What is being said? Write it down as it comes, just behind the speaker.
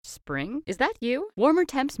Spring? Is that you? Warmer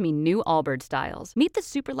temps mean new Allbirds styles. Meet the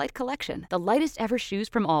Superlight Collection, the lightest ever shoes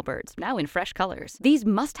from Allbirds, now in fresh colors. These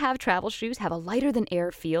must-have travel shoes have a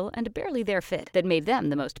lighter-than-air feel and a barely-there fit that made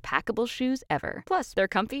them the most packable shoes ever. Plus, they're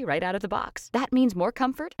comfy right out of the box. That means more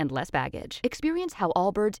comfort and less baggage. Experience how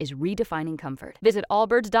Allbirds is redefining comfort. Visit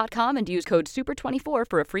allbirds.com and use code SUPER24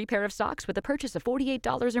 for a free pair of socks with a purchase of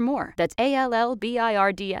 $48 or more. That's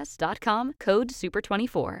ALLBIRDS.com, code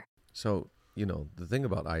SUPER24. So, the thing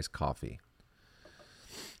about iced coffee,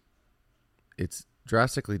 it's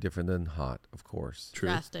drastically different than hot, of course. True.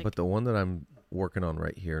 Drastic. But the one that I'm working on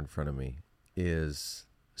right here in front of me is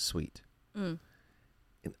sweet. And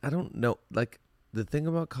I don't know, the thing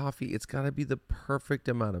about coffee, it's got to be the perfect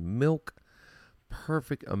amount of milk,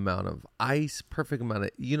 perfect amount of ice, perfect amount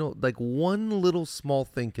of, one little small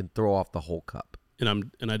thing can throw off the whole cup.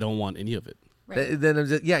 And I don't want any of it. Right. Then I'm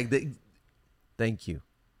just, thank you.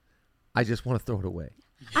 I just want to throw it away.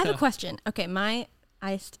 I have a question. Okay, my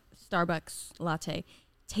iced Starbucks latte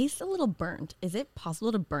tastes a little burnt. Is it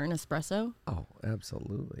possible to burn espresso? Oh,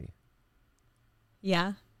 absolutely.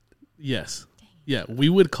 Yeah. Yes. Yeah, we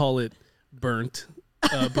would call it burnt.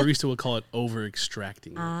 Barista would call it over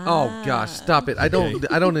extracting. Oh gosh, stop it. I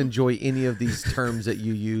don't enjoy any of these terms that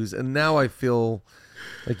you use, and now I feel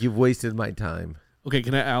like you've wasted my time. Okay,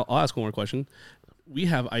 I'll ask one more question. We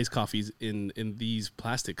have iced coffees in these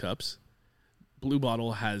plastic cups. Blue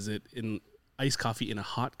Bottle has it in iced coffee in a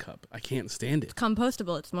hot cup. I can't stand it. It's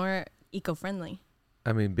compostable. It's more eco-friendly.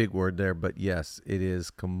 I mean, big word there, but yes, it is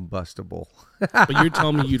combustible. But you're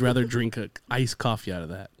telling me you'd rather drink a iced coffee out of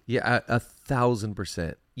that? Yeah,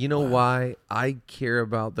 1,000%. You know why I care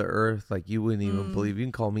about the earth? Like you wouldn't even believe. You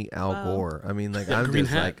can call me Al Gore. I mean, I'm Green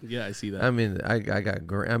just hat. Yeah, I see that. I mean, I'm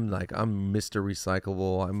Mr.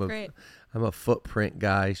 Recyclable. I'm a footprint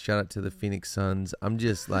guy. Shout out to the Phoenix Suns. I'm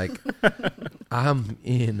just like, I'm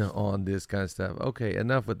in on this kind of stuff. Okay,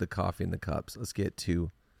 enough with the coffee and the cups. Let's get to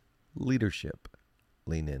leadership.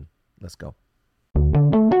 Lean in. Let's go.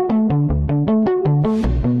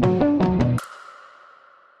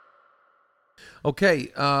 Okay,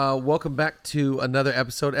 welcome back to another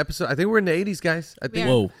episode. I think we're in the 80s, guys.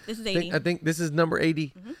 Whoa. This is 80. I think this is number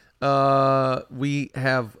 80. We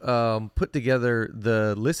have put together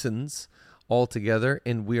the listens all together,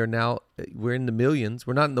 and we're in the millions.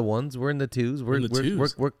 We're not in the ones. We're in the twos.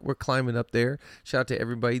 We're climbing up there. Shout out to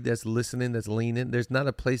everybody that's listening, that's leaning. There's not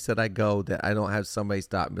a place that I go that I don't have somebody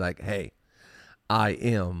stop and be like, hey, I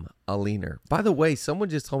am a leaner. By the way, someone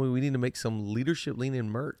just told me we need to make some leadership leaning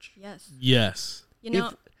merch. Yes. Yes.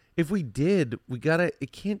 If we did,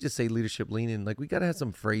 it can't just say leadership leaning. Like we gotta have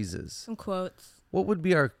some phrases. Some quotes. What would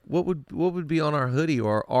be what would be on our hoodie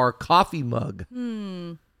or our coffee mug?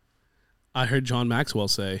 I heard John Maxwell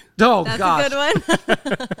say. Oh, That's gosh. a good one.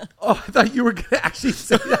 Oh, I thought you were going to actually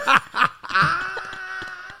say that.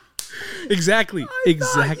 Exactly. I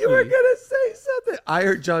thought you were going to say something. I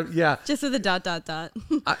heard John, yeah. Just with a ...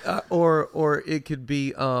 Or it could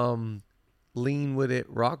be lean with it,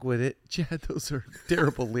 rock with it. Chad, those are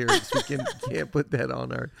terrible lyrics. We can't put that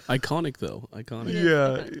on our... Iconic, though. Iconic.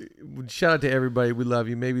 Yeah. Shout out to everybody. We love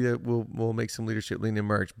you. Maybe we'll make some leadership leaning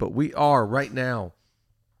merch. But we are right now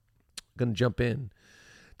going to jump in.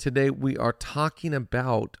 Today we are talking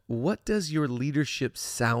about what does your leadership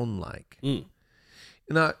sound like? And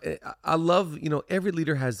I love, every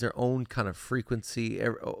leader has their own kind of frequency,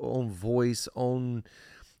 own voice, own,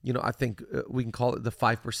 I think we can call it the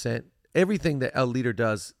 5%. Everything that a leader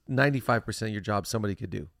does, 95% of your job somebody could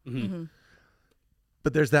do. Mm-hmm.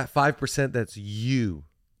 But there's that 5% that's you.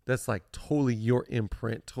 That's like totally your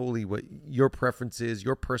imprint, totally what your preference is,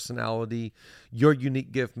 your personality, your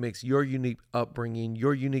unique gift mix, your unique upbringing,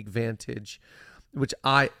 your unique vantage, which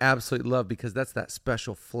I absolutely love because that's that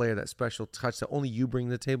special flair, that special touch that only you bring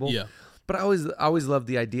to the table. Yeah. But I always love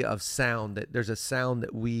the idea of sound, that there's a sound that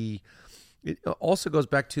it also goes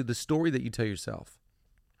back to the story that you tell yourself.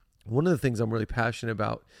 One of the things I'm really passionate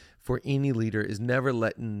about for any leader is never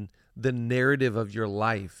letting the narrative of your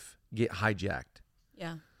life get hijacked.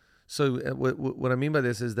 Yeah. So what I mean by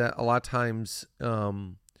this is that a lot of times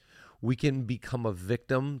we can become a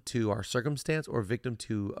victim to our circumstance or a victim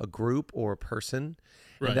to a group or a person.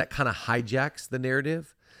 Right. And that kind of hijacks the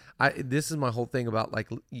narrative. This is my whole thing about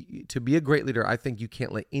to be a great leader, I think you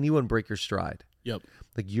can't let anyone break your stride. Yep.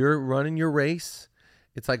 Like you're running your race.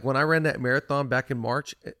 It's like when I ran that marathon back in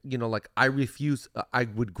March, I refused. I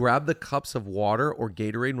would grab the cups of water or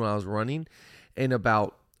Gatorade when I was running, and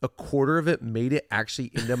about a quarter of it made it actually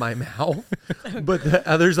into my mouth, but the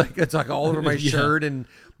others, like, it's like all over my shirt. And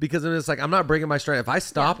because it's like, I'm not breaking my stride. If I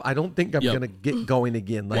stop, I don't think I'm going to get going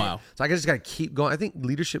again. Like, Wow. So I just got to keep going. I think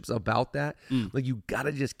leadership's about that. Like, you got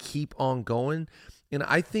to just keep on going. And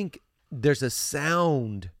I think there's a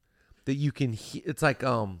sound that you can hear. It's like,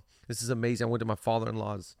 this is amazing. I went to my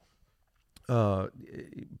father-in-law's,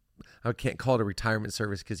 I can't call it a retirement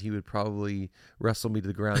service because he would probably wrestle me to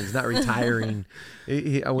the ground. He's not retiring.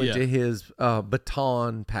 I went to his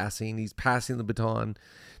baton passing. He's passing the baton.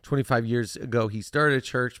 25 years ago, he started a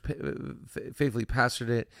church, faithfully pastored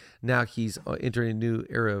it. Now he's entering a new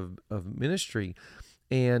era of ministry.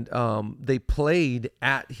 And they played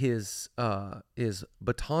at his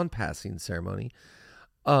baton passing ceremony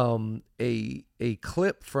a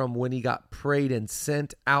clip from when he got prayed and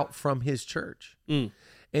sent out from his church.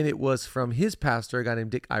 And it was from his pastor, a guy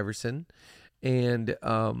named Dick Iverson. And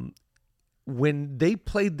when they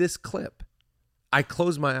played this clip, I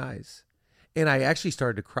closed my eyes and I actually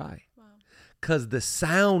started to cry. Wow. Because the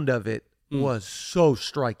sound of it was so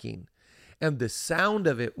striking. And the sound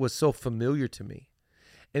of it was so familiar to me.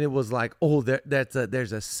 And it was like, oh,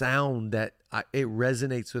 there's a sound that it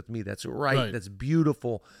resonates with me. That's right. That's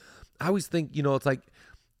beautiful. I always think, it's like,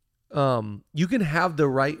 you can have the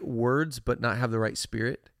right words, but not have the right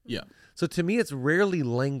spirit. Yeah. So to me, it's rarely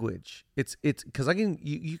language. It's because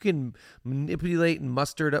you can manipulate and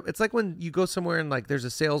muster it up. It's like when you go somewhere and like there's a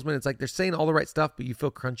salesman. It's like they're saying all the right stuff, but you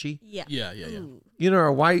feel crunchy. Yeah.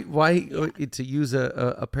 Or why to use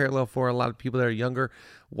a parallel for a lot of people that are younger.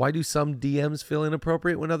 Why do some DMs feel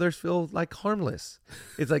inappropriate when others feel like harmless?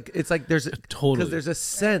 It's like there's totally, because there's a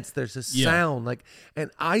sense, there's a sound,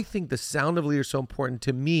 and I think the sound of a leader is so important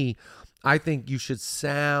to me. I think you should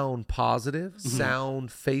sound positive,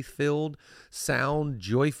 sound faith-filled, sound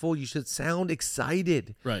joyful. You should sound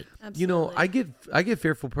excited. Right. Absolutely. I get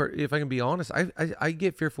fearful. If I can be honest, I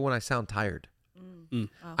get fearful when I sound tired.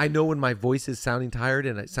 I know when my voice is sounding tired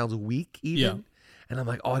and it sounds weak even. Yeah. And I'm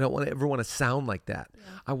like, I don't ever want to sound like that. Yeah.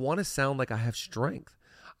 I want to sound like I have strength.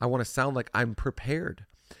 I want to sound like I'm prepared.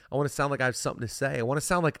 I want to sound like I have something to say. I want to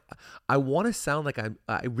sound like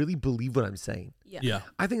I really believe what I'm saying. Yeah.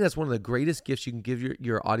 I think that's one of the greatest gifts you can give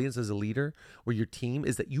your audience as a leader or your team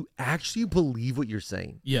is that you actually believe what you're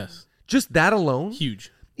saying. Yes. Just that alone. Huge.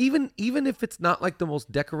 Even if it's not like the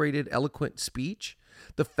most decorated, eloquent speech,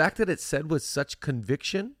 the fact that it's said with such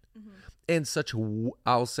conviction and such,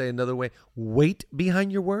 I'll say another way, weight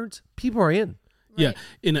behind your words, people are in. Right. Yeah.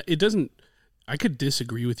 And it doesn't, I could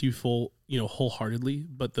disagree with you wholeheartedly,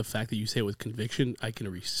 but the fact that you say it with conviction, I can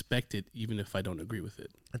respect it even if I don't agree with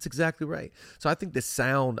it. That's exactly right. So I think the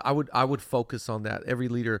sound, I would focus on that. Every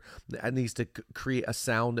leader needs to create a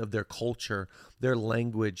sound of their culture, their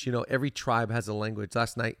language. Every tribe has a language.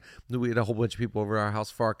 Last night, we had a whole bunch of people over at our house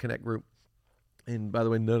for our Connect group. And by the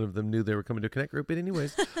way, none of them knew they were coming to a Connect group. But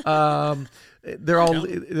anyways, they're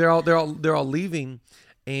all leaving.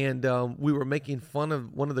 And we were making fun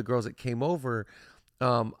of one of the girls that came over.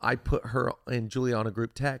 I put her and Julia on a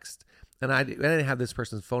group text, and I didn't have this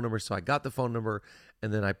person's phone number, so I got the phone number,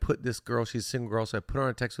 and then I put this girl, she's a single girl, so I put her on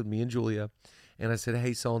a text with me and Julia, and I said,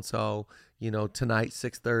 hey, so-and-so, tonight,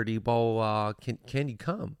 6:30, blah, blah, blah, can you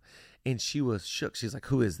come? And she was shook. She's like,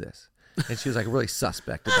 who is this? And she was like really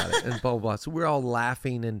suspect about it, and blah, blah, blah. So we're all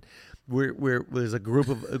laughing, and there's a group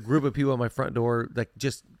of people at my front door like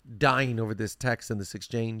just dying over this text and this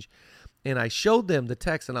exchange. And I showed them the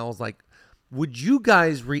text and I was like, would you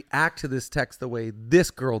guys react to this text the way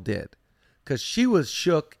this girl did? Because she was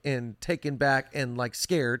shook and taken back and like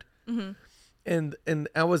scared. And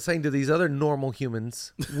I was saying to these other normal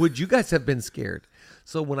humans, would you guys have been scared?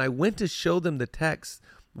 So when I went to show them the text,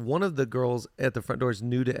 one of the girls at the front door is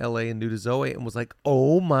new to LA and new to Zoe and was like,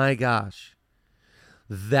 oh my gosh.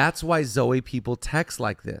 That's why Zoe people text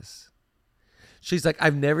like this. She's like,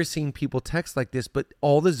 I've never seen people text like this, but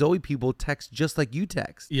all the Zoe people text just like you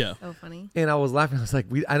text. Yeah. Oh, funny. And I was laughing. I was like,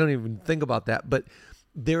 I don't even think about that. But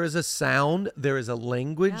there is a sound. There is a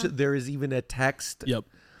language. Yeah. There is even a text. Yep.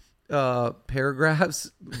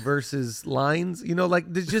 Paragraphs versus lines.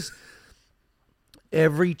 There's just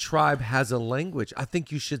every tribe has a language. I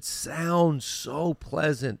think you should sound so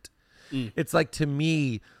pleasant. It's like, to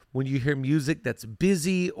me, when you hear music that's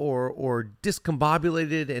busy or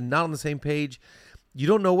discombobulated and not on the same page, you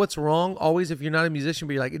don't know what's wrong always if you're not a musician,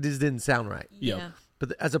 but you're like, it just didn't sound right. Yeah.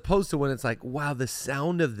 But as opposed to when it's like, wow, the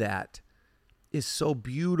sound of that is so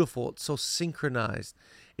beautiful. It's so synchronized.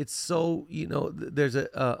 It's so, there's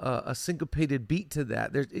a syncopated beat to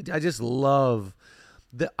that. I just love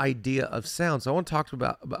the idea of sound. So I want to talk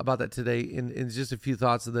about that today in just a few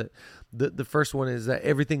thoughts. The first one is that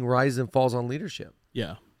everything rises and falls on leadership.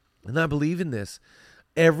 Yeah. And I believe in this.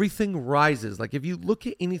 Everything rises. Like if you look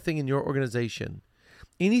at anything in your organization,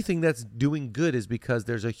 anything that's doing good is because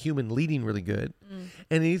there's a human leading really good. And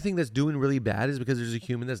anything that's doing really bad is because there's a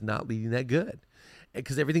human that's not leading that good.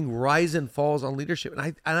 Because everything rises and falls on leadership.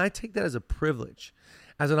 And I take that as a privilege,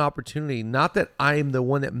 as an opportunity. Not that I am the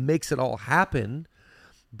one that makes it all happen,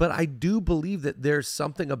 but I do believe that there's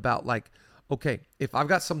something about like, okay, if I've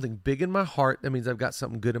got something big in my heart, that means I've got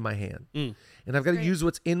something good in my hand. And I've got to use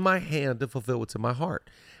what's in my hand to fulfill what's in my heart.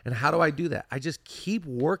 And how do I do that? I just keep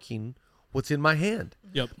working what's in my hand.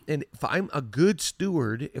 Yep. And if I'm a good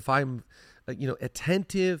steward, if I'm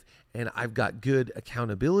attentive, and I've got good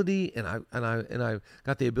accountability, and I've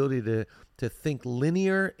got the ability to think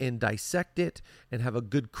linear and dissect it and have a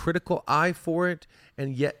good critical eye for it,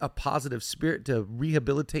 and yet a positive spirit to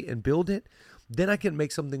rehabilitate and build it, then I can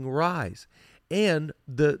make something rise. And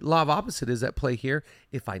the law of opposite is at play here.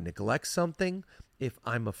 If I neglect something, if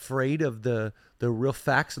I'm afraid of the real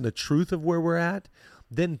facts and the truth of where we're at,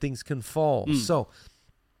 then things can fall. So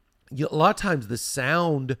a lot of times the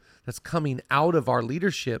sound that's coming out of our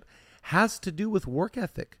leadership has to do with work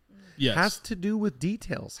ethic. Yes. Has to do with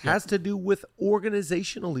details, has to do with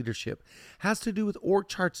organizational leadership, has to do with org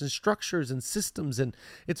charts and structures and systems. And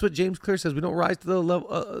it's what James Clear says. We don't rise to the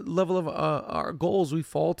level of our goals. We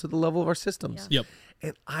fall to the level of our systems. Yep.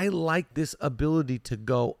 And I like this ability to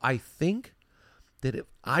go, I think that if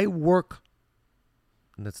I work,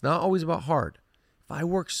 and it's not always about hard, if I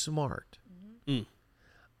work smart,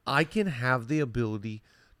 I can have the ability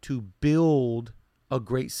to build a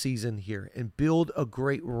great season here and build a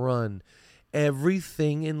great run.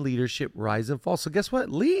 Everything in leadership rise and fall. So guess what?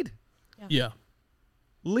 Lead. Yeah.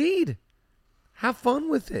 Lead. Have fun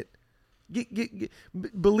with it.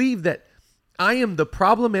 Believe that I am the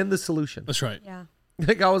problem and the solution. That's right. Yeah.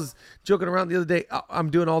 Like I was joking around the other day. I'm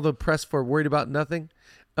doing all the press for Worried About Nothing.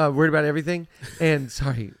 Worried About Everything. And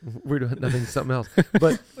sorry, Worried About Nothing, something else.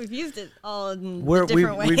 But We've used it all in we've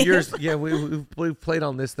different ways. we've played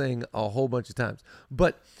on this thing a whole bunch of times.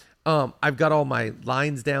 But I've got all my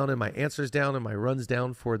lines down and my answers down and my runs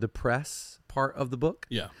down for the press part of the book.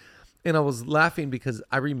 Yeah. And I was laughing because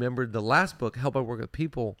I remembered the last book, Help I Work with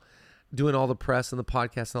People, doing all the press and the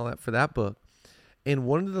podcast and all that for that book. And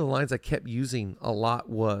one of the lines I kept using a lot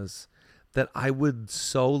was that I would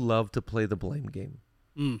so love to play the blame game.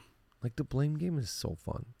 Like the blame game is so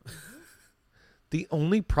fun. The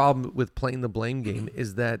only problem with playing the blame game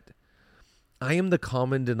is that I am the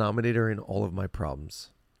common denominator in all of my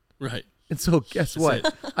problems. Right. And so guess what?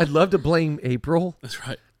 it. I'd love to blame April. That's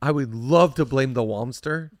right. I would love to blame the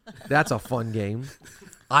Womster. That's a fun game.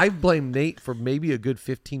 I've blamed Nate for maybe a good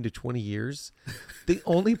 15 to 20 years. The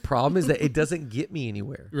only problem is that it doesn't get me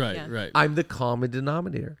anywhere. Right. Yeah. Right. I'm the common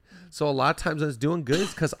denominator. So a lot of times when it's doing good,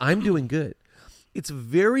 it's because I'm doing good. It's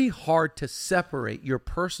very hard to separate your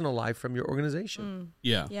personal life from your organization.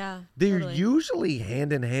 Yeah. Yeah. They're totally. usually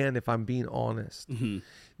hand in hand, if I'm being honest.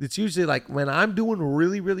 It's usually like when I'm doing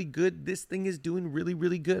really, really good, this thing is doing really,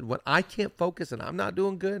 really good. When I can't focus and I'm not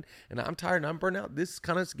doing good and I'm tired and I'm burnt out, this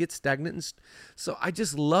kind of gets stagnant. And so I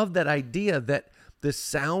just love that idea that the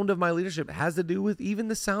sound of my leadership has to do with even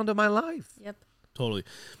the sound of my life. Yep. Totally.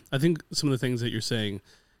 I think some of the things that you're saying,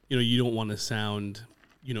 you don't want to sound,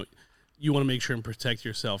 you want to make sure and protect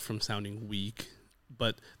yourself from sounding weak,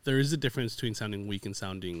 but there is a difference between sounding weak and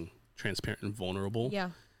sounding transparent and vulnerable. Yeah.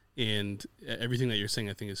 And everything that you're saying,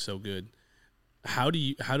 I think, is so good. How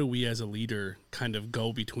do we as a leader kind of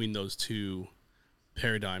go between those two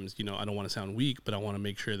paradigms? I don't want to sound weak, but I want to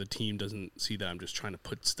make sure the team doesn't see that I'm just trying to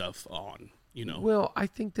put stuff on, Well, I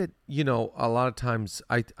think that, a lot of times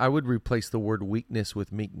I would replace the word weakness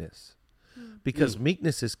with meekness, because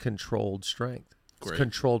meekness is controlled strength. It's Great.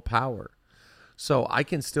 controlled power. So I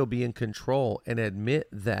can still be in control and admit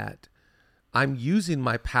that I'm using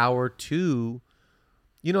my power to,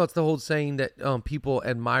 it's the whole saying that people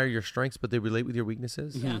admire your strengths, but they relate with your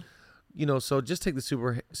weaknesses. Yeah. So just take the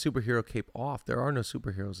superhero cape off. There are no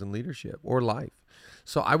superheroes in leadership or life.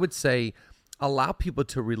 So I would say allow people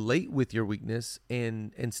to relate with your weakness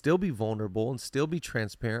and still be vulnerable and still be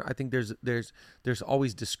transparent. I think there's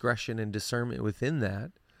always discretion and discernment within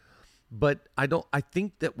that. But I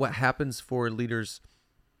think that what happens for leaders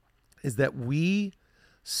is that we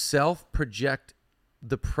self-project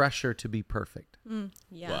the pressure to be perfect.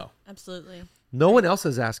 Yeah. Wow. Absolutely. No one else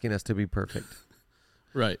is asking us to be perfect,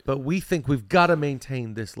 Right. but we think we've got to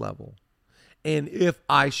maintain this level. And if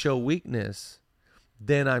I show weakness,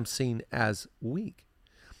 then I'm seen as weak.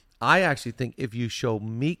 I actually think if you show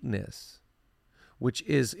meekness, which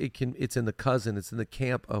is it's in the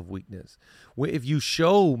camp of weakness. If you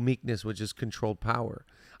show meekness, which is controlled power,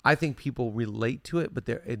 I think people relate to it, but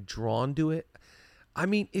they're drawn to it. I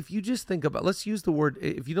mean, if you just think about, let's use the word,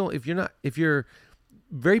 if you're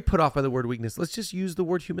very put off by the word weakness, let's just use the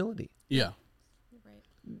word humility. Yeah.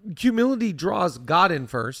 Right. Humility draws God in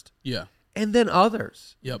first Yeah. and then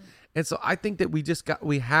others. Yep. And so I think that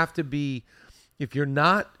we have to be, if you're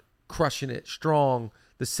not crushing it strong,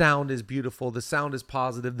 the sound is beautiful, the sound is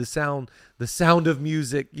positive, the sound of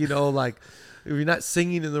music, like if you're not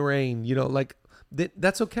singing in the rain, like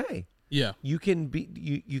that's okay. Yeah. You can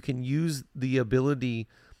use the ability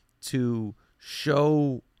to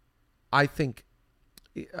show. I think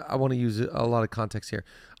I want to use a lot of context here.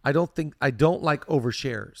 I don't like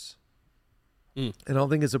overshares. And I don't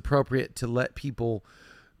think it's appropriate to let people,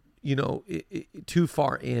 too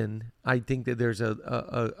far in. I think that there's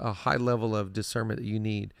a high level of discernment that you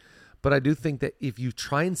need. But I do think that if you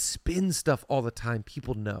try and spin stuff all the time,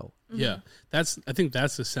 people know. Yeah. I think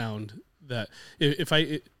that's the sound that if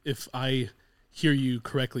I hear you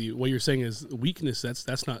correctly, what you're saying is weakness.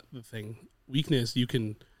 That's not the thing. Weakness,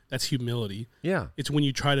 that's humility. Yeah. It's when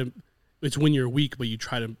you're weak, but you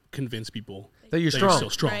try to convince people That you're that strong. you're still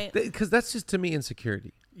strong. Right. Because that's just, to me,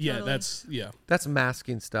 insecurity. Yeah. Totally. That's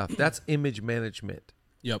masking stuff. That's image management.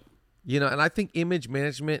 Yep. And I think image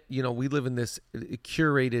management, we live in this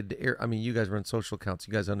curated era. I mean, you guys run social accounts.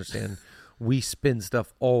 You guys understand we spin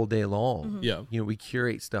stuff all day long. Yeah. We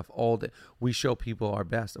curate stuff all day. We show people our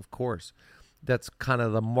best, of course. That's kind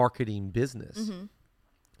of the marketing business.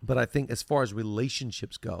 But I think as far as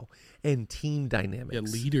relationships go and team dynamics. Yeah.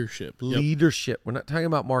 Leadership. Leadership. We're not talking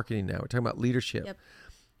about marketing now. We're talking about leadership.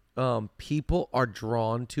 Yep. People are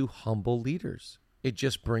drawn to humble leaders. It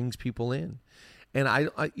just brings people in. And I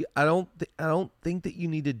don't think that you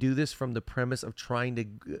need to do this from the premise of trying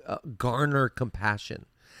to garner compassion.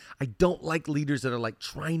 I don't like leaders that are like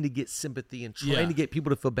trying to get sympathy and trying to get people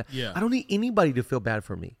to feel bad. Yeah. I don't need anybody to feel bad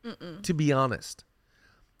for me, to be honest.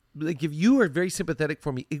 Like if you are very sympathetic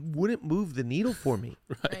for me, it wouldn't move the needle for me.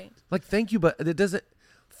 Right. Like, thank you, but it doesn't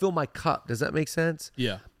fill my cup. Does that make sense?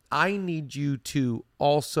 Yeah. I need you to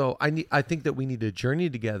also, I think that we need to journey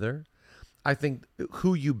together. I think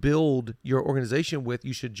who you build your organization with,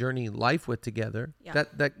 you should journey life with together. Yeah.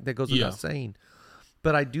 That goes without saying.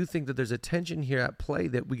 But I do think that there's a tension here at play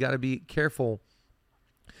that we got to be careful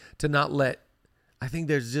to not let. I think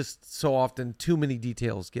there's just so often too many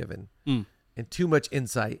details given and too much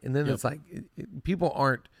insight, and then it's like people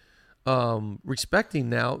aren't respecting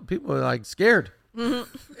now. People are like scared.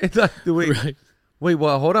 It's like wait,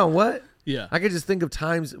 well, hold on, what? Yeah. I could just think of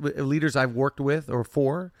times with leaders I've worked with or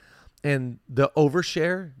for, and the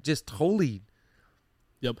overshare just totally.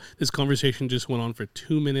 Yep. This conversation just went on for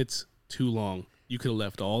 2 minutes too long. You could have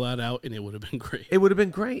left all that out and it would have been great. It would have been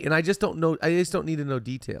great. And I just don't know. I just don't need to know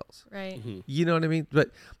details. Right. You know what I mean?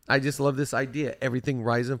 But I just love this idea. Everything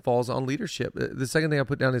rises and falls on leadership. The second thing I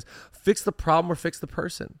put down is fix the problem or fix the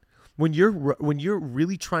person. When you're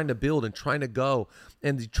really trying to build and trying to go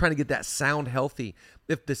and trying to get that sound healthy,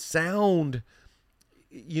 if the sound,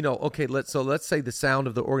 okay, let's say the sound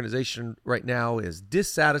of the organization right now is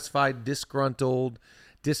dissatisfied, disgruntled,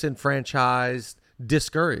 disenfranchised,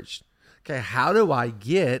 discouraged. Okay, how do I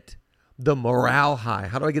get the morale high?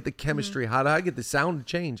 How do I get the chemistry? How do I get the sound to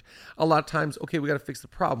change? A lot of times, okay, we got to fix the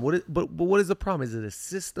problem. But what is the problem? Is it a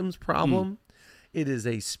systems problem? Is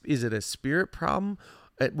it a spirit problem,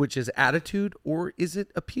 which is attitude, or is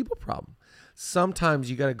it a people problem?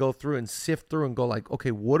 Sometimes you got to go through and sift through and go like,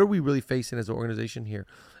 okay, what are we really facing as an organization here?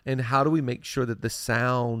 And how do we make sure that the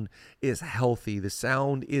sound is healthy? The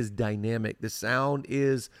sound is dynamic. The sound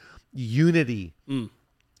is unity.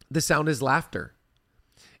 The sound is laughter.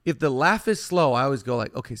 If the laugh is slow, I always go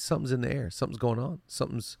like, okay, something's in the air. Something's going on.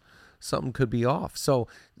 Something could be off. So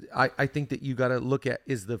I think that you got to look at,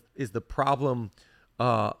 is the problem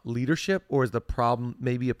leadership, or is the problem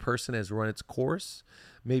maybe a person has run its course?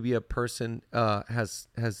 Maybe a person has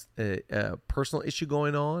a personal issue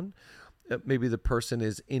going on. Maybe the person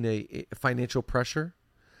is in a financial pressure.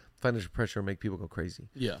 Financial pressure will make people go crazy.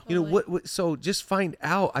 Yeah. What so just find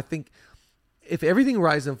out. I think if everything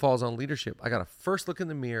rises and falls on leadership, I got to first look in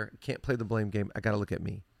the mirror. Can't play the blame game. I got to look at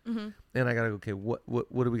me. And I got to go, okay, what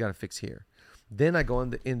do we got to fix here? Then I go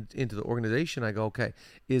into the organization. I go, okay,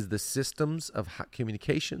 is the systems of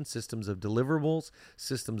communication, systems of deliverables,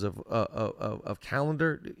 systems of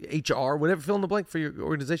calendar, HR, whatever, fill in the blank for your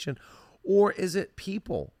organization, or is it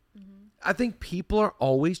people? I think people are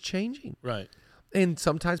always changing. Right. And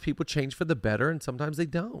sometimes people change for the better, and sometimes they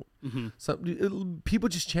don't. Some people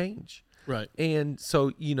just change. Right. And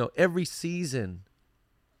so, every season,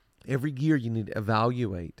 every year, you need to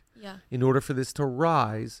evaluate. Yeah. In order for this to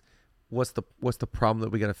rise, what's the problem that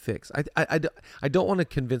we got to fix. I don't want to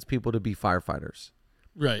convince people to be firefighters.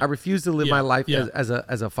 Right. I refuse to live Yeah, my life yeah. as a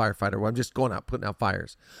firefighter where I'm just going out putting out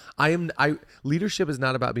fires. Leadership is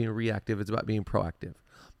not about being reactive, it's about being proactive.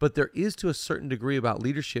 But there is, to a certain degree, about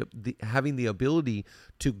leadership having the ability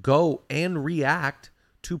to go and react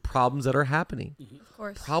to problems that are happening. Of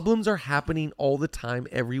course. Problems are happening all the time,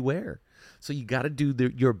 everywhere. So you got to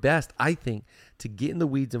do your best, I think, to get in the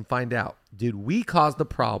weeds and find out, did we cause the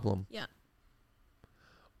problem? Yeah.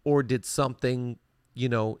 Or did something,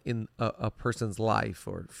 in a person's life,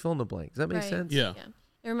 or fill in the blank? Does that make Right. sense? Yeah.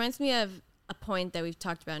 It reminds me of a point that we've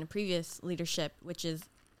talked about in previous leadership, which is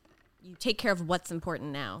you take care of what's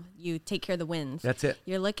important now. You take care of the wins. That's it.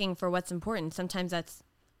 You're looking for what's important. Sometimes that's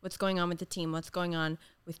what's going on with the team, what's going on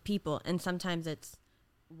with people, and sometimes it's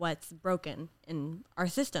what's broken in our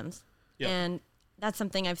systems. Yeah. And that's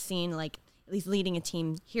something I've seen, like at least leading a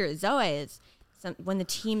team here at Zoe, is when the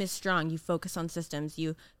team is strong, you focus on systems,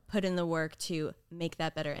 you put in the work to make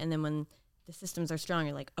that better. And then when the systems are strong,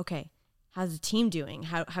 you're like, okay, how's the team doing?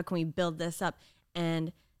 How can we build this up?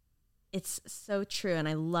 And it's so true. And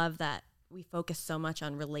I love that we focus so much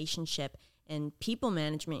on relationship and people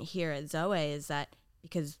management here at Zoe, is that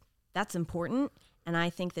because that's important. And I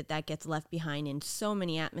think that gets left behind in so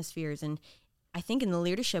many atmospheres. And I think in the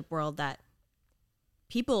leadership world that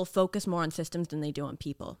people focus more on systems than they do on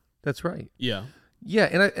people. That's right. Yeah. Yeah,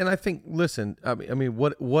 and I think, listen, I mean,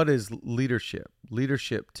 what is leadership?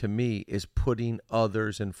 Leadership to me is putting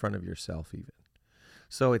others in front of yourself, even.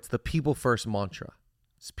 So it's the people first mantra.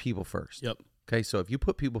 It's people first. Yep. Okay, so if you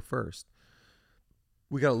put people first,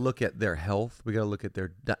 we got to look at their health. We got to look at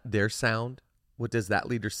their sound. What does that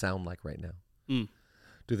leader sound like right now? Mm.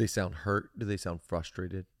 Do they sound hurt? Do they sound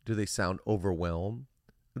frustrated? Do they sound overwhelmed?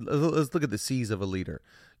 Let's look at the C's of a leader.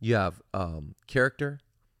 You have character,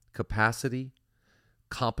 capacity,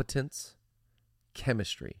 competence,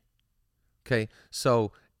 chemistry. Okay,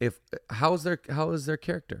 so how is their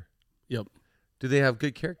character? Yep. Do they have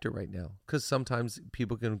good character right now? Because sometimes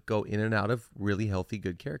people can go in and out of really healthy,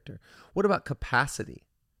 good character. What about capacity?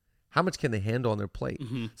 How much can they handle on their plate?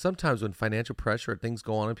 Mm-hmm. Sometimes when financial pressure or things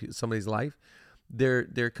go on in somebody's life,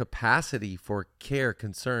 their capacity for care,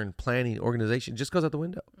 concern, planning, organization just goes out the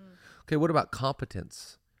window. Okay, what about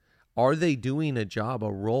competence? Are they doing a job,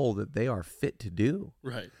 a role that they are fit to do?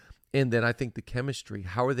 Right. And then I think the chemistry,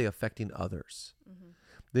 how are they affecting others?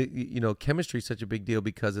 Chemistry is such a big deal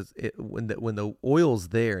because when the oil's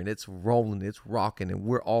there and it's rolling, it's rocking, and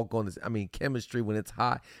we're all going to, chemistry, when it's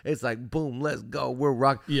high, it's like, boom, let's go, we're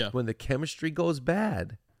rocking. Yeah. When the chemistry goes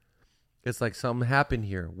bad, it's like something happened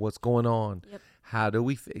here. What's going on? Yep. How do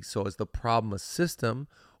we fix? So is the problem a system,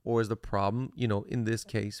 or is the problem, in this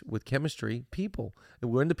case with chemistry, people? And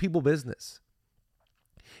we're in the people business.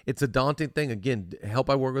 It's a daunting thing. Again, Help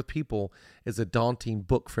I Work with People is a daunting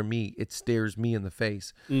book for me. It stares me in the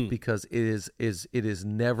face because it is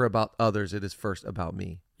never about others. It is first about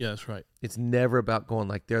me. Yeah, that's right. It's never about going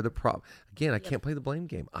like they're the problem. Again, I can't play the blame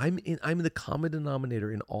game. I'm the common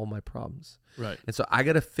denominator in all my problems. Right. And so I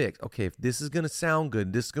got to fix, okay, if this is going to sound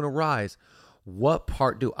good, this is going to rise, what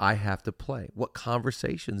part do I have to play? What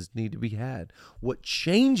conversations need to be had? What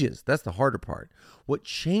changes? That's the harder part. What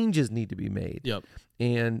changes need to be made? Yep.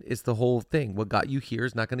 And it's the whole thing. What got you here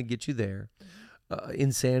is not going to get you there.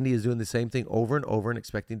 Insanity is doing the same thing over and over and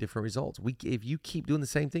expecting different results. If you keep doing the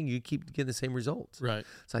same thing, you keep getting the same results. Right.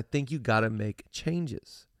 So I think you got to make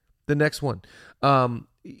changes. The next one,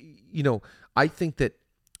 I think that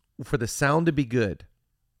for the sound to be good,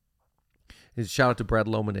 and shout out to Brad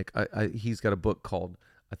Lomenick. He's got a book called,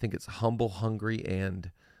 I think it's Humble, Hungry, and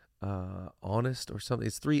Honest or something.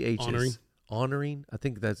 It's 3 H's. Honoring. I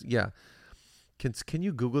think that's, yeah. Can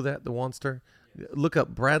you Google that, the Wanster? Look up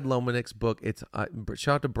Brad Lomenick's book. It's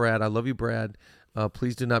shout out to Brad. I love you, Brad.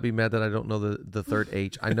 Please do not be mad that I don't know the third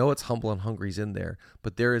H. I know it's Humble and Hungry's in there,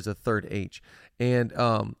 but there is a third H. And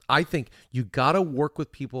I think you got to work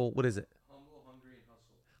with people. What is it? Humble, Hungry, and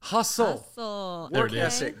Hustle. Hustle. Work There it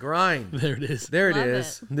is. ethic, grind. There it is. There it Love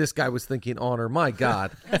is. This guy was thinking honor. My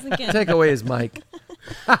God. That's again. Take away his mic.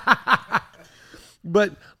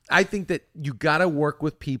 But I think that you got to work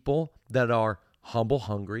with people that are humble,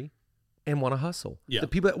 hungry, and want to hustle. Yeah. The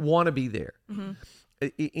people that want to be there. Mm-hmm.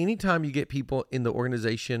 Anytime you get people in the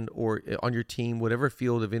organization or on your team, whatever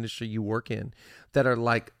field of industry you work in, that are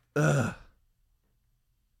like, ugh.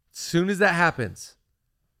 As soon as that happens,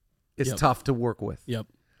 it's Yep. tough to work with. Yep.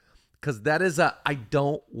 Because that is I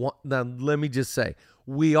don't want, now let me just say,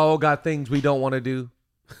 we all got things we don't want to do.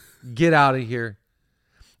 Get out of here.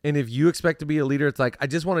 And if you expect to be a leader, it's like, I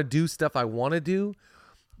just want to do stuff I want to do.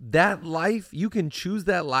 that life, you can choose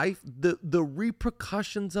that life. The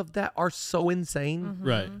repercussions of that are so insane.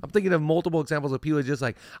 Right. I'm thinking of multiple examples of people just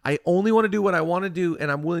like, I only want to do what I want to do,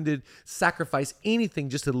 and I'm willing to sacrifice anything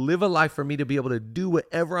just to live a life for me to be able to do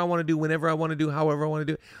whatever I want to do, whenever I want to do, however I want to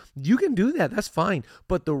do it. You can do that. That's fine.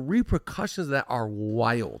 But the repercussions of that are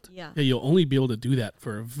wild. Yeah. Yeah, you'll only be able to do that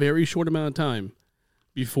for a very short amount of time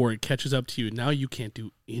before it catches up to you. Now you can't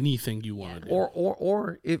do anything you want to do.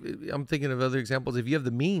 Or if I'm thinking of other examples, if you have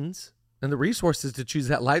the means and the resources to choose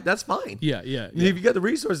that life, that's fine. Yeah. If you got the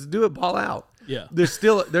resources to do it, ball out. Yeah. There's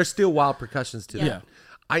still wild repercussions to Yeah.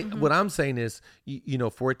 that. What I'm saying is, you know,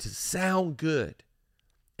 for it to sound good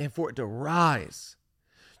and for it to rise,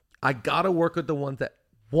 I got to work with the ones that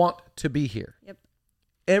want to be here. Yep.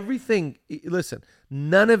 Everything, listen,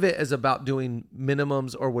 none of it is about doing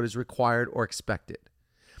minimums or what is required or expected.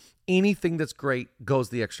 Anything that's great goes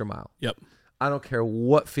the extra mile. Yep. I don't care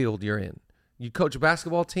what field you're in. You coach a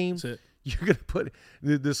basketball team, That's it. you're going to put,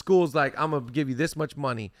 the school's like, I'm going to give you this much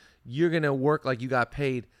money. You're going to work like you got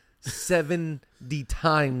paid 70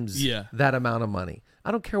 times that amount of money.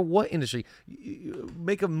 I don't care what industry.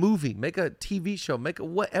 Make a movie, make a TV show, make a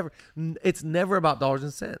whatever. It's never about dollars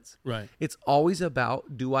and cents. Right. It's always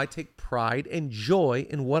about, do I take pride and joy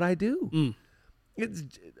in what I do?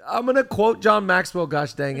 I'm going to quote John Maxwell,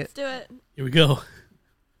 gosh dang it. Let's do it. Here we go.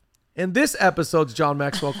 And this episode's John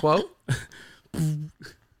Maxwell quote.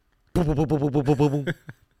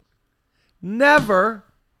 Never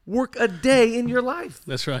work a day in your life.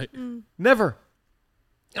 That's right. Never.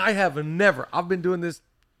 I have never. I've been doing this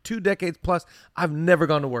 2 decades plus. I've never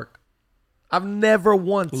gone to work. I've never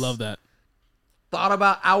once Love that. thought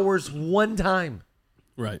about hours one time.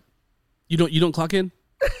 Right. You don't clock in?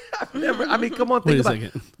 I've never. I mean, come on, Wait think a about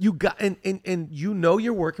it. second. You got and you know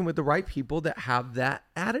you're working with the right people that have that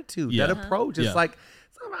attitude, Yeah. that approach. It's Yeah. like,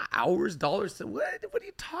 it's not about hours, dollars. What are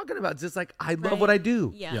you talking about? It's just like, I love Right. what I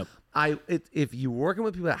do. Yeah. Yep. If you're working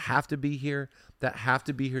with people that have to be here,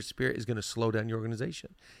 spirit is going to slow down your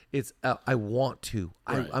organization. It's I want to.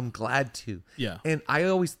 Right. I'm glad to. Yeah. And I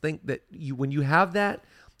always think that when you have that,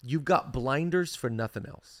 you've got blinders for nothing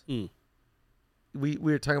else. We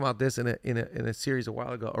were talking about this in a series a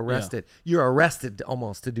while ago. Arrested. You're arrested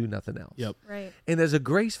almost to do nothing else. Yep. Right. And there's a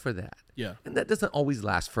grace for that. Yeah. And that doesn't always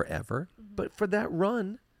last forever. But for that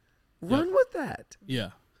run with that.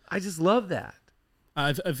 Yeah. I just love that.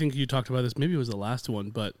 I think you talked about this. Maybe it was the last one,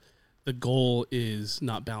 but the goal is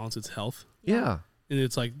not balance, it's health. Yeah. And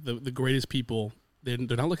it's like the greatest people, they're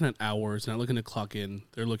not looking at hours, they're not looking to clock in.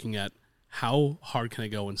 They're looking at how hard can I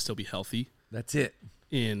go and still be healthy. That's it.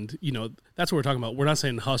 And, you know, that's what we're talking about. We're not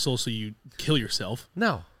saying hustle so you kill yourself,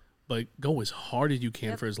 No. but go as hard as you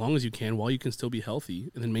can for as long as you can while you can still be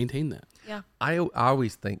healthy, and then maintain that. Yeah. I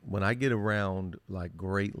always think when I get around like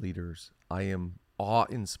great leaders, I am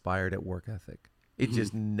awe-inspired at work ethic. It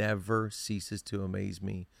just never ceases to amaze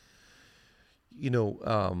me. You know,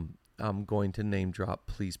 I'm going to name drop.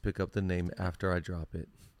 Please pick up the name after I drop it.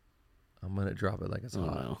 I'm going to drop it like it's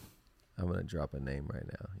hot. No. I'm going to drop a name right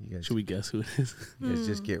now. You guys, Should we guess who it is? you guys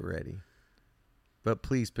just get ready. But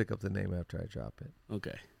please pick up the name after I drop it.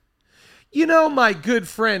 Okay. You know my good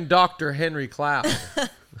friend, Dr. Henry Cloud. It's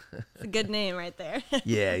a good name right there.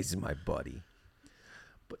 Yeah, he's my buddy.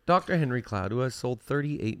 But Dr. Henry Cloud, who has sold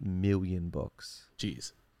 38 million books,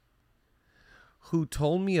 Jeez. who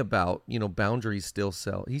told me about, you know, Boundaries still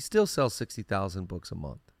sell. He still sells 60,000 books a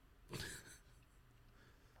month.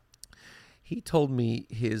 He told me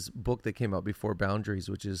his book that came out before Boundaries,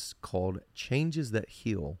 which is called Changes That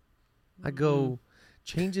Heal. I go,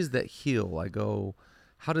 Changes That Heal. I go,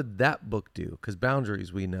 how did that book do? Because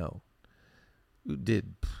Boundaries, we know,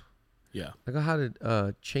 did. Yeah. I go, how did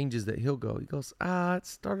Changes That Heal go? He goes, it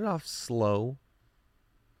started off slow.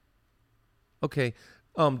 Okay,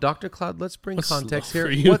 Dr. Cloud, let's bring What's context slow here.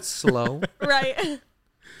 for you? What's slow? Right.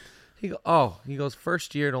 He goes,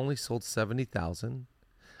 first year it only sold 70,000.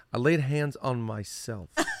 I laid hands on myself.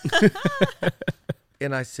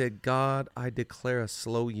 And I said, God, I declare a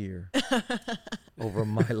slow year over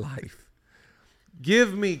my life.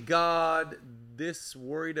 Give me, God, this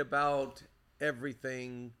worried about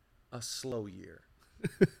everything, a slow year.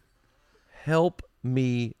 Help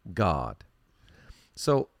me, God.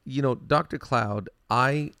 So, you know, Dr. Cloud,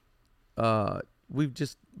 we've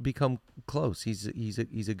just become close.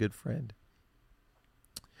 He's a good friend.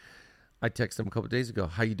 I texted him a couple of days ago.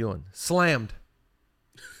 How you doing? Slammed.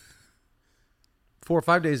 4 or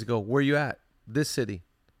 5 days ago. Where you at? This city.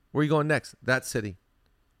 Where you going next? That city.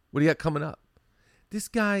 What do you got coming up? This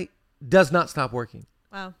guy does not stop working.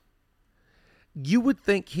 Wow. You would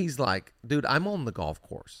think he's like, dude, I'm on the golf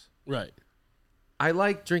course. Right. I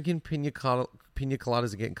like drinking pina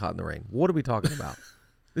coladas and getting caught in the rain. What are we talking about?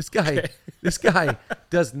 This guy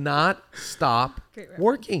does not stop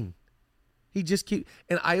working. He just keeps,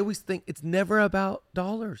 and I always think it's never about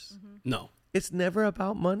dollars. No. It's never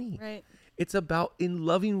about money. Right. It's about in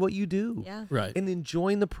loving what you do. Yeah. Right. And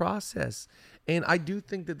enjoying the process. And I do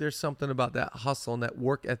think that there's something about that hustle and that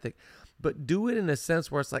work ethic, but do it in a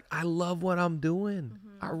sense where it's like, I love what I'm doing.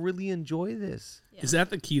 I really enjoy this. Yeah. Is that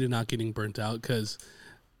the key to not getting burnt out? Because,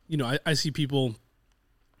 you know, I see people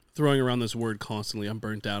throwing around this word constantly. I'm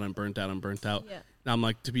burnt out. I'm burnt out. I'm burnt out. Yeah. Now I'm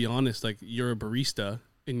like, to be honest, like you're a barista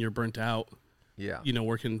and you're burnt out. Yeah. You know,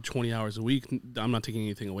 working 20 hours a week. I'm not taking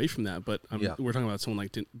anything away from that, but we're talking about someone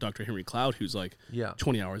like Dr. Henry Cloud, who's like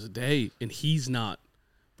 20 hours a day, and he's not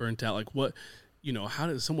burnt out. Like what, you know, how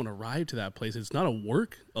does someone arrive to that place? It's not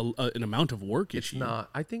an amount of work issue. It's not.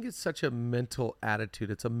 I think it's such a mental attitude.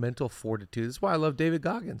 It's a mental fortitude. That's why I love David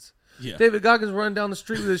Goggins. Yeah. David Goggins running down the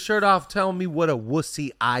street with his shirt off telling me what a wussy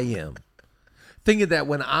I am. Thinking that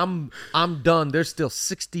when I'm done, there's still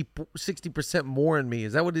 60% more in me.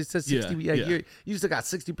 Is that what it says? 60? Yeah. You still got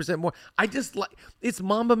 60% more. I just like, it's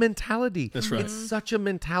Mamba mentality. That's right. It's such a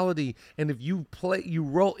mentality. And if you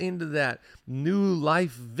roll into that new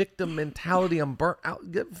life victim mentality, I'm burnt out.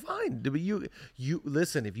 Fine. You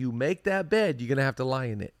listen, if you make that bed, you're going to have to lie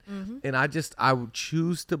in it. And I would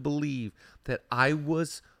choose to believe that I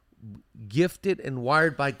was gifted and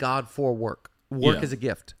wired by God for work. Work is a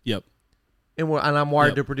gift. Yep. And I'm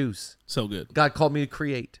wired to produce. So good. God called me to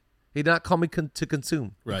create. He did not call me to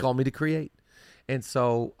consume. Right. He called me to create. And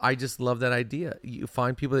so I just love that idea. You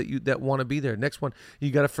find people that want to be there. Next one,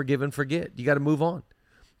 you got to forgive and forget. You got to move on.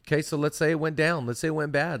 Okay, so let's say it went down. Let's say it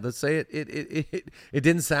went bad. Let's say it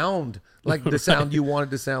didn't sound like the sound you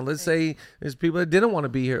wanted to sound. Let's say there's people that didn't want to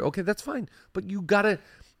be here. Okay, that's fine. But you got to,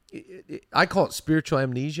 I call it spiritual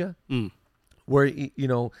amnesia. Where, you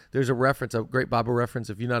know, there's a reference, a great Bible reference.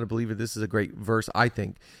 If you're not a believer, this is a great verse, I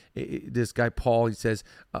think. This guy, Paul, he says,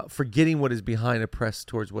 forgetting what is behind and press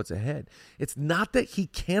towards what's ahead. It's not that he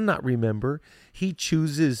cannot remember. He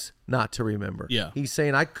chooses not to remember. Yeah. He's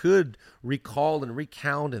saying, I could recall and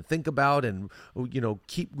recount and think about and, you know,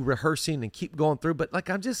 keep rehearsing and keep going through. But like,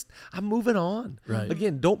 I'm moving on. Right.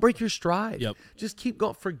 Again, don't break your stride. Yep. Just keep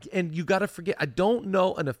going. And you got to forget. I don't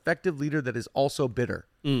know an effective leader that is also bitter.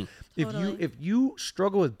 If you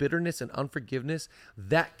struggle with bitterness and unforgiveness,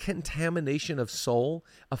 that contamination of soul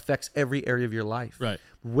affects every area of your life. Right.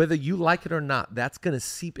 Whether you like it or not, that's going to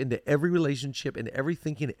seep into every relationship and every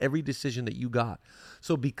thinking, every decision that you got.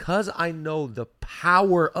 So because I know the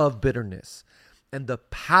power of bitterness and the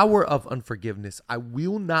power of unforgiveness, I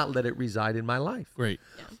will not let it reside in my life. Great.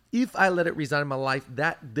 Yeah. If I let it reside in my life,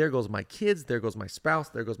 there goes my kids, there goes my spouse,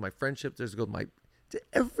 there goes my friendships, there goes my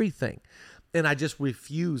everything. And I just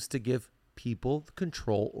refuse to give people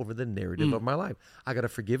control over the narrative of my life. I got to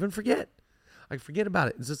forgive and forget. I forget about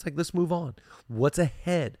it. It's just like, let's move on. What's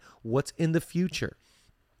ahead? What's in the future?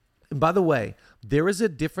 And by the way, there is a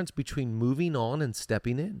difference between moving on and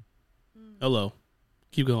stepping in. Hello.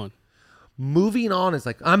 Keep going. Moving on is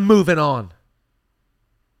like, I'm moving on.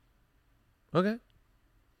 Okay.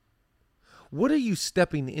 What are you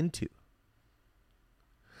stepping into?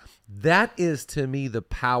 That is, to me, the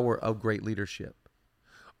power of great leadership.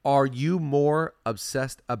 Are you more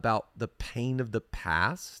obsessed about the pain of the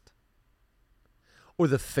past or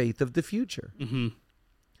the faith of the future?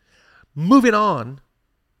 Moving on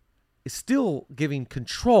is still giving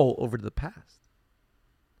control over the past.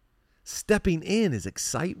 Stepping in is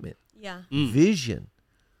excitement, vision,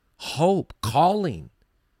 hope, calling,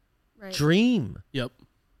 dream. Yep.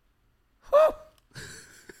 Whew.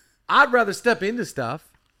 I'd rather step into stuff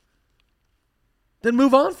than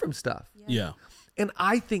move on from stuff. Yeah. And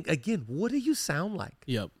I think, again, what do you sound like?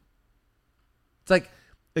 Yep. It's like,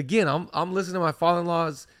 again, I'm listening to my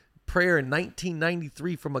father-in-law's prayer in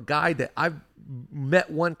 1993 from a guy that I've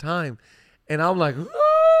met one time, and I'm like,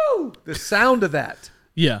 woo! The sound of that.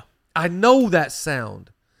 Yeah. I know that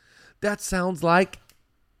sound. That sounds like,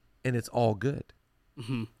 and it's all good.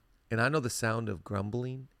 And I know the sound of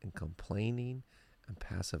grumbling and complaining and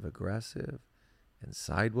passive-aggressive and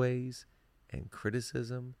sideways and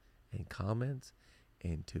criticism and comments.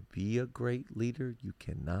 And to be a great leader, you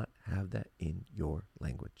cannot have that in your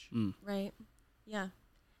language. Right. Yeah.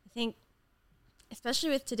 I think, especially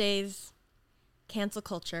with today's cancel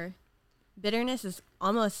culture, bitterness is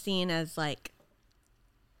almost seen as like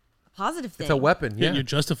a positive thing. It's a weapon, yeah. You're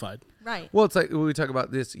justified. Right. Well, it's like when we talk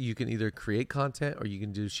about this, you can either create content or you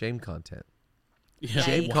can do shame content. Yeah.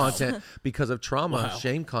 Shame Yikes. content, because of trauma, Wow.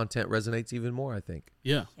 shame content resonates even more, I think.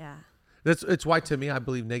 Yeah. Yeah. It's why, to me, I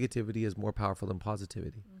believe negativity is more powerful than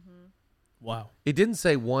positivity. Wow. It didn't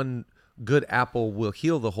say one good apple will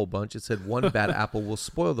heal the whole bunch. It said one bad apple will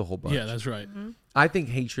spoil the whole bunch. Yeah, that's right. I think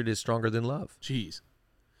hatred is stronger than love. Jeez.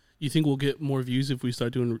 You think we'll get more views if we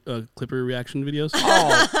start doing Clipper reaction videos?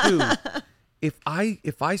 Oh, dude.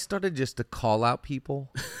 If I started just to call out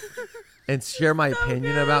people and share my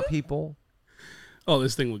opinion about people, Oh,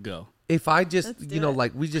 this thing would go. if I just, Let's do you know, it.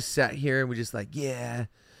 like we just sat here and we just like, yeah,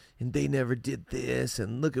 and they never did this,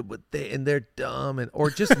 and look at what and they're dumb, and or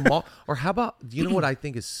just or how about, you know what I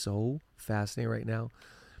think is so fascinating right now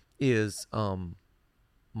is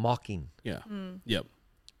mocking, Yeah. Yep.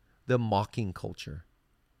 the mocking culture.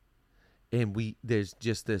 And there's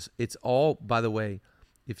just this, it's all, by the way,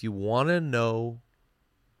 if you want to know,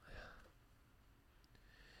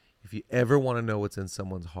 if you ever want to know what's in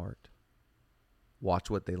someone's heart, watch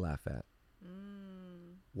what they laugh at.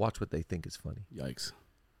 Watch what they think is funny. Yikes.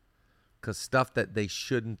 Because stuff that they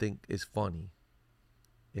shouldn't think is funny,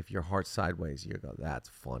 if your heart's sideways, you go, that's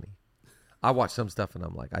funny. I watch some stuff and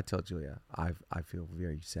I'm like, I tell Julia, I feel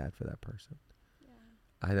very sad for that person.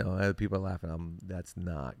 Yeah. I know other people are laughing. That's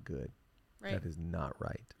not good. Right. That is not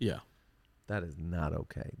right. Yeah. That is not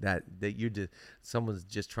okay. That you're just, someone's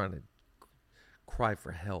just trying to cry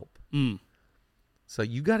for help. So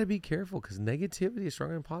you got to be careful because negativity is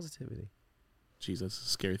stronger than positivity. Jeez, that's a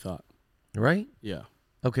scary thought. Right? Yeah.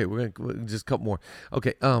 Okay, we're gonna just a couple more.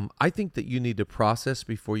 Okay, I think that you need to process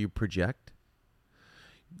before you project.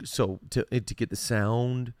 So to get the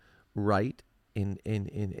sound right in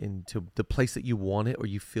to the place that you want it or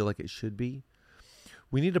you feel like it should be,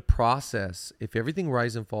 we need to process. If everything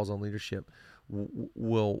rises and falls on leadership,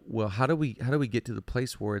 well, how do we get to the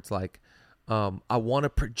place where it's like, I want to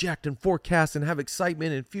project and forecast and have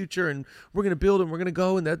excitement and future, and we're gonna build and we're gonna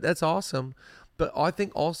go, and that's awesome. But I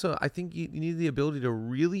think you need the ability to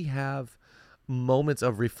really have moments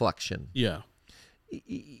of reflection. Yeah.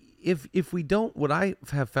 If we don't, what I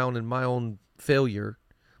have found in my own failure,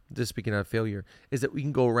 just speaking out of failure, is that we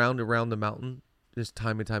can go around the mountain just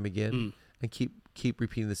time and time again and keep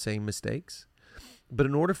repeating the same mistakes. But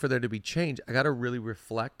in order for there to be change, I got to really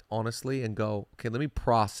reflect honestly and go, okay, let me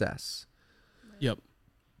process. Yep.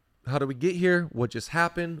 How do we get here? What just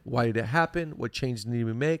happened? Why did it happen? What changes need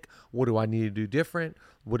we make? What do I need to do different?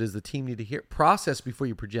 What does the team need to hear? Process before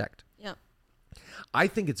you project. Yep. I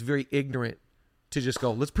think it's very ignorant to just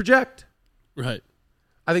go, let's project. Right.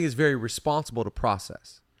 I think it's very responsible to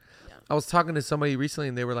process. Yeah. I was talking to somebody recently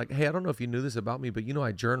and they were like, hey, I don't know if you knew this about me, but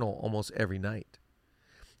I journal almost every night.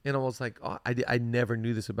 And I was like, oh, I never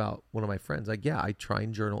knew this about one of my friends. Like, yeah, I try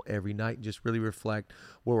and journal every night and just really reflect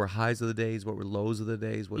what were highs of the days, what were lows of the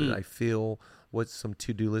days, what did I feel, what's some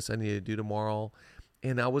to-do lists I need to do tomorrow.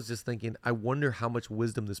 And I was just thinking, I wonder how much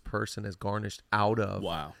wisdom this person has garnished out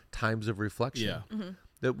of times of reflection. Yeah.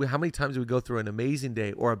 Mm-hmm. How many times do we go through an amazing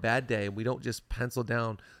day or a bad day and we don't just pencil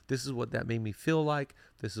down, this is what that made me feel like,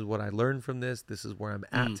 this is what I learned from this is where I'm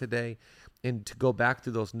at today. And to go back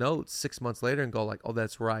through those notes 6 months later and go like, oh,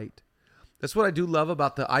 that's right. That's what I do love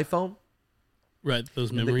about the iPhone. Right.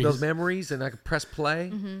 Those memories. Those memories, and I can press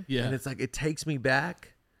play. Yeah. And it's like, it takes me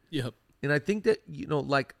back. Yep. And I think that,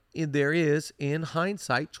 there is, in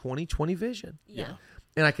hindsight, 20/20 vision. Yeah.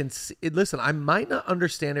 And I can see, listen, I might not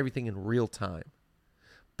understand everything in real time,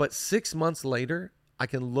 but 6 months later, I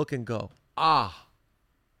can look and go,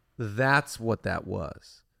 that's what that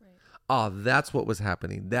was. That's what was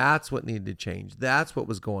happening. That's what needed to change. That's what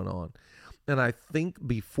was going on. And I think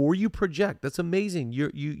before you project, that's amazing.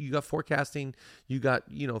 You got forecasting, you got,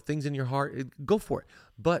 things in your heart. Go for it.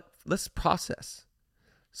 But let's process.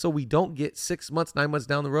 So we don't get 6 months, 9 months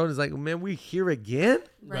down the road. It's like, man, we're here again.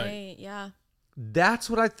 Right. Yeah. That's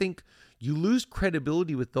what I think. You lose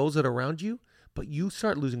credibility with those that are around you, but you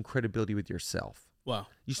start losing credibility with yourself. Wow.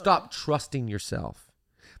 You stop trusting yourself.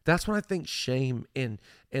 That's when I think shame and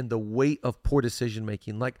the weight of poor decision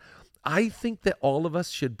making. Like, I think that all of us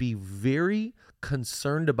should be very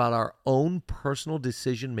concerned about our own personal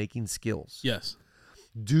decision making skills. Yes.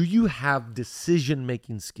 Do you have decision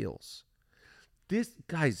making skills?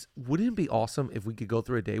 Guys, wouldn't it be awesome if we could go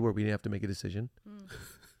through a day where we didn't have to make a decision?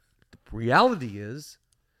 The reality is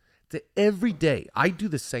that every day I do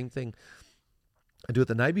the same thing. I do it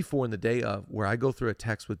the night before and the day of, where I go through a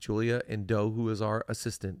text with Julia and Doe, who is our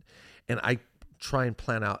assistant, and I try and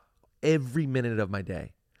plan out every minute of my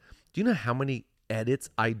day. Do you know how many edits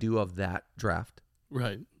I do of that draft?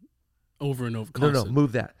 Right. Over and over. No,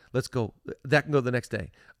 move that. Let's go. That can go the next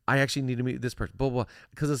day. I actually need to meet this person, blah, blah, blah.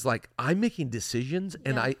 Because it's like I'm making decisions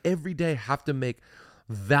and I every day have to make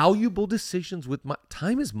valuable decisions with my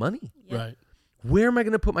time is money. Yeah. Right. Where am I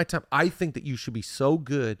going to put my time? I think that you should be so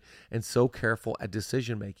good and so careful at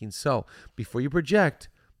decision making. So before you project,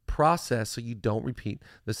 process so you don't repeat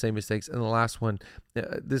the same mistakes. And the last one,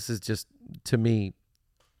 this is just, to me,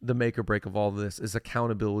 the make or break of all of this is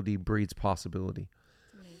accountability breeds possibility.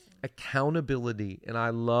 Accountability, and I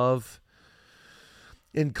love,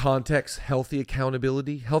 in context, healthy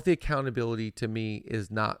accountability. Healthy accountability to me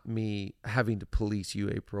is not me having to police you,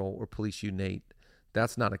 April, or police you, Nate.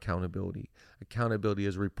 That's not accountability. Accountability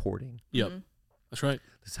is reporting. Yep. That's right.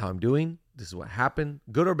 This is how I'm doing. This is what happened,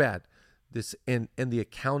 good or bad. This and the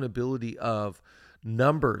accountability of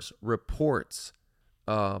numbers, reports,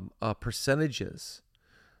 percentages.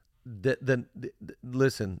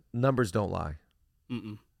 Listen, numbers don't lie.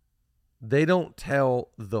 Mm-mm. They don't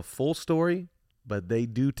tell the full story, but they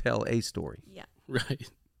do tell a story. Yeah. Right.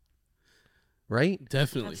 Right?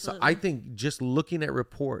 Definitely. Absolutely. So I think just looking at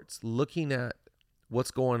reports, looking at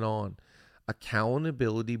what's going on,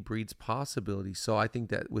 accountability breeds possibility. So I think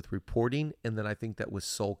that with reporting, and then I think that with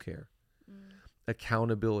soul care.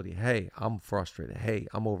 Accountability. Hey, I'm frustrated. Hey,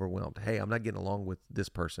 I'm overwhelmed. Hey, I'm not getting along with this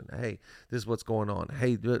person. Hey, this is what's going on.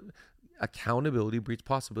 Hey, accountability breeds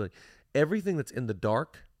possibility. Everything that's in the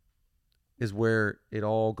dark is where it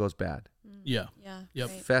all goes bad. Yeah. Yeah. Yep.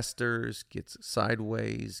 Right. Festers, gets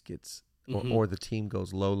sideways, or the team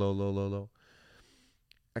goes low.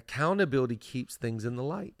 Accountability keeps things in the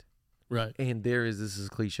light. Right. And this is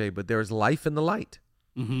cliche, but there is life in the light.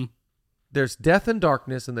 Mm-hmm. There's death and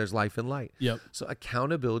darkness, and there's life and light. Yep. So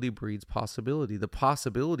accountability breeds possibility. The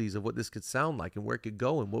possibilities of what this could sound like and where it could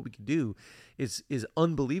go and what we could do is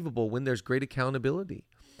unbelievable when there's great accountability.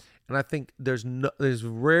 And I think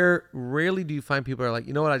rarely do you find people are like,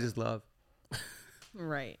 you know what, I just love.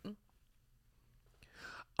 Right.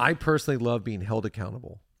 I personally love being held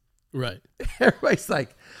accountable. Right. Everybody's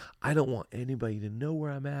like, I don't want anybody to know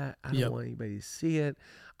where I'm at. I don't Yep. want anybody to see it.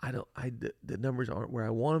 The numbers aren't where I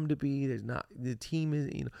want them to be. There's not, the team is,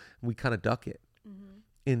 we kind of duck it.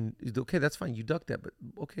 And okay, that's fine. You duck that, but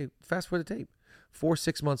okay, fast forward the tape.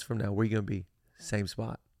 4-6 months from now, where are you going to be? Same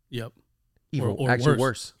spot. Yep. Even Or actually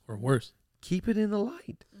worse. Or worse. Keep it in the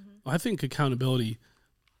light. I think accountability,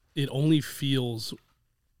 it only feels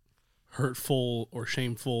hurtful or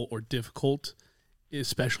shameful or difficult,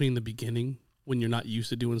 especially in the beginning when you're not used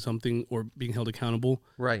to doing something or being held accountable.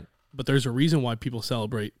 Right. But there's a reason why people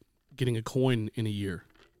celebrate getting a coin in a year,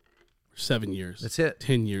 or 7 years. That's it.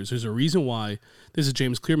 10 years. There's a reason why. This is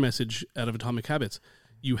James Clear message out of Atomic Habits.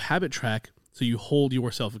 You habit track, so you hold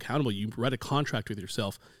yourself accountable. You write a contract with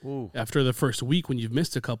yourself. Ooh. After the first week, when you've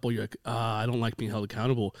missed a couple, you're like, I don't like being held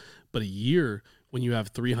accountable. But a year, when you have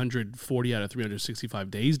 340 out of 365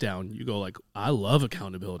 days down, you go like, I love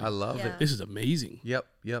accountability. I love Yeah. it. This is amazing. Yep.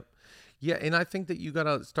 Yeah, and I think that you got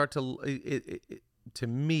to start to, to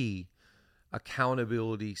me,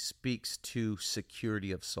 accountability speaks to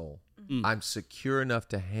security of soul. I'm secure enough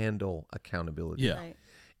to handle accountability. Yeah. Right.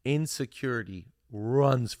 Insecurity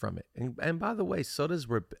runs from it. And by the way, so does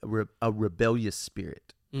a rebellious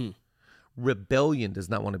spirit. Mm. Rebellion does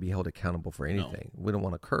not want to be held accountable for anything. We don't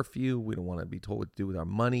want a curfew. We don't want to be told what to do with our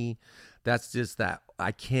money. That's just that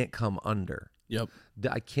I can't come under. Yep.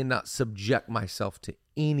 That I cannot subject myself to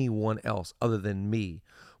anyone else other than me,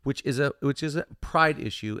 which is a pride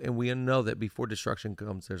issue. And we know that before destruction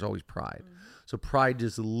comes, there's always pride. So pride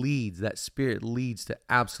just that spirit leads to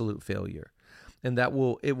absolute failure. And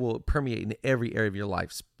it will permeate in every area of your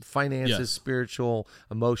life, finances, Yes. spiritual,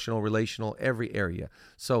 emotional, relational, every area.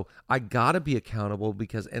 So I got to be accountable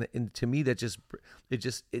because, and to me, that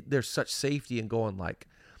there's such safety in going like,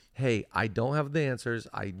 hey, I don't have the answers.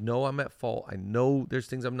 I know I'm at fault. I know there's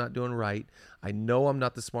things I'm not doing right. I know I'm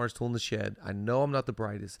not the smartest tool in the shed. I know I'm not the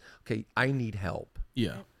brightest. Okay, I need help.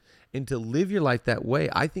 Yeah. And to live your life that way,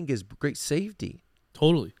 I think is great safety,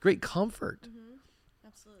 Totally. great comfort.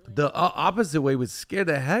 Absolutely. The opposite way would scare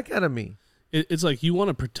the heck out of me. It's like you want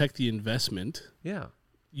to protect the investment. Yeah.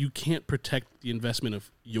 You can't protect the investment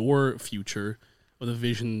of your future or the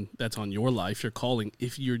vision that's on your life, your calling,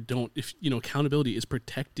 if accountability is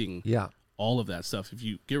protecting Yeah. all of that stuff. If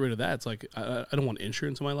you get rid of that, it's like, I don't want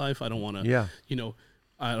insurance in my life. I don't want to, Yeah.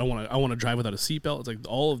 I want to drive without a seatbelt. It's like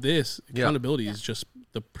all of this Yeah. accountability is just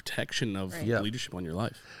the protection of Right. Yeah. leadership on your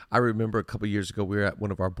life. I remember a couple of years ago, we were at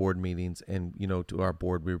one of our board meetings, and to our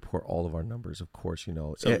board, we report all of our numbers, of course.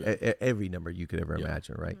 Every number you could ever Yeah.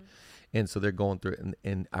 imagine, right? And so they're going through it,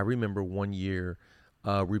 and I remember one year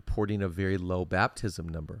reporting a very low baptism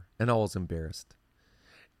number, and I was embarrassed.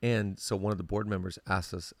 And so one of the board members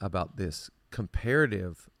asked us about this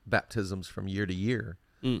comparative baptisms from year to year.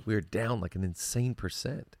 We were down like an insane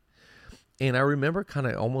percent. And I remember kind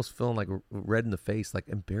of almost feeling like red in the face, like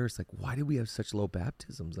embarrassed, like, why do we have such low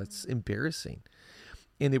baptisms? That's embarrassing.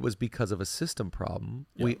 and it was because of a system problem.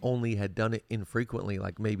 Yeah. We only had done it infrequently,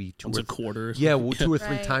 like maybe Once a quarter. Or yeah, something. 2 or 3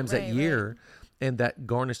 Right, times that right, year, and that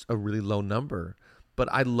garnished a really low number. But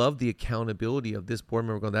I love the accountability of this board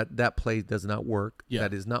member going, that play does not work. Yeah.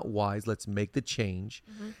 That is not wise. Let's make the change.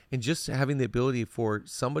 Mm-hmm. And just having the ability for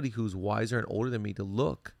somebody who's wiser and older than me to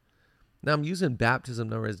look. Now, I'm using baptism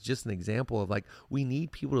number as just an example of like, we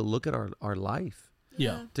need people to look at our life.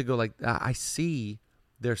 Yeah. To go like, I see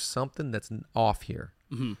there's something that's off here.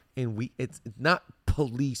 Mm-hmm. And it's not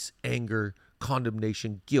police anger,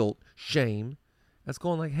 condemnation, guilt, shame. That's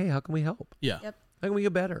going like, hey, how can we help? Yeah. Yep. How can we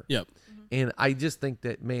get better? Yep. And I just think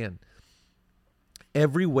that, man,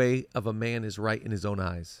 every way of a man is right in his own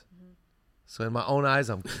eyes. Mm-hmm. So in my own eyes,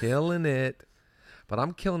 I'm killing it. But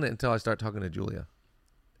I'm killing it until I start talking to Julia.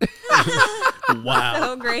 Wow.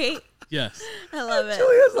 So great. Yes. I love it.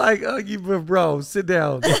 Julia's like, oh, bro, sit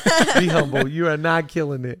down. Be humble. You are not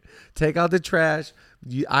killing it. Take out the trash.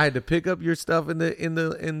 I had to pick up your stuff in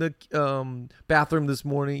the bathroom this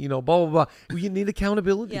morning. Blah blah blah. You need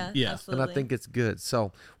accountability. Yeah. Yeah. Absolutely. And I think it's good.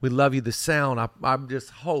 So we love you. The sound. I'm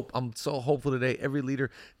so hopeful today. Every leader,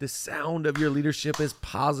 the sound of your leadership is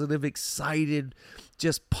positive, excited,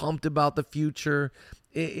 just pumped about the future,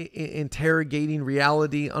 interrogating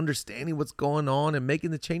reality, understanding what's going on, and making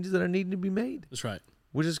the changes that are needing to be made. That's right.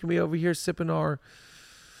 We're just gonna be over here sipping our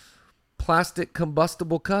plastic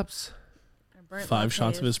combustible cups. Our burnt 5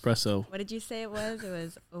 shots of lattes. espresso. What did you say it was? It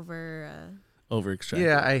was over. Over extract.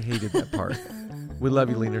 Yeah, I hated that part. We love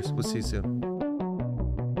you, leaners. We'll see you soon.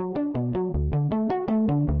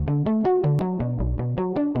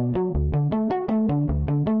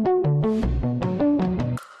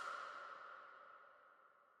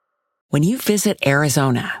 When you visit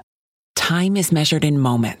Arizona, time is measured in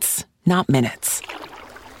moments, not minutes.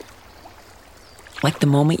 Like the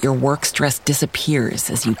moment your work stress disappears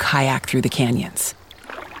as you kayak through the canyons.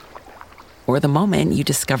 Or the moment you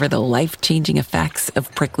discover the life-changing effects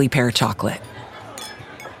of prickly pear chocolate.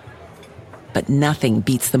 But nothing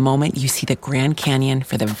beats the moment you see the Grand Canyon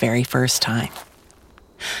for the very first time.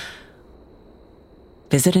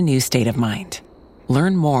 Visit a new state of mind.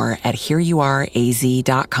 Learn more at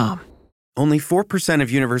hereyouareaz.com. Only 4% of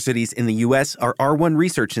universities in the U.S. are R1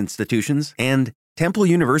 research institutions, and Temple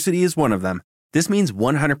University is one of them. This means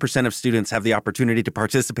 100% of students have the opportunity to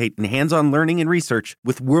participate in hands-on learning and research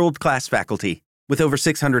with world-class faculty. With over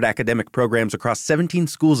 600 academic programs across 17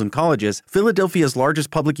 schools and colleges, Philadelphia's largest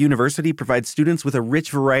public university provides students with a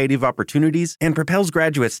rich variety of opportunities and propels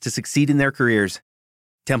graduates to succeed in their careers.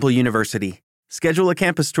 Temple University. Schedule a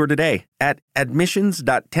campus tour today at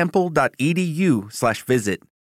admissions.temple.edu/visit.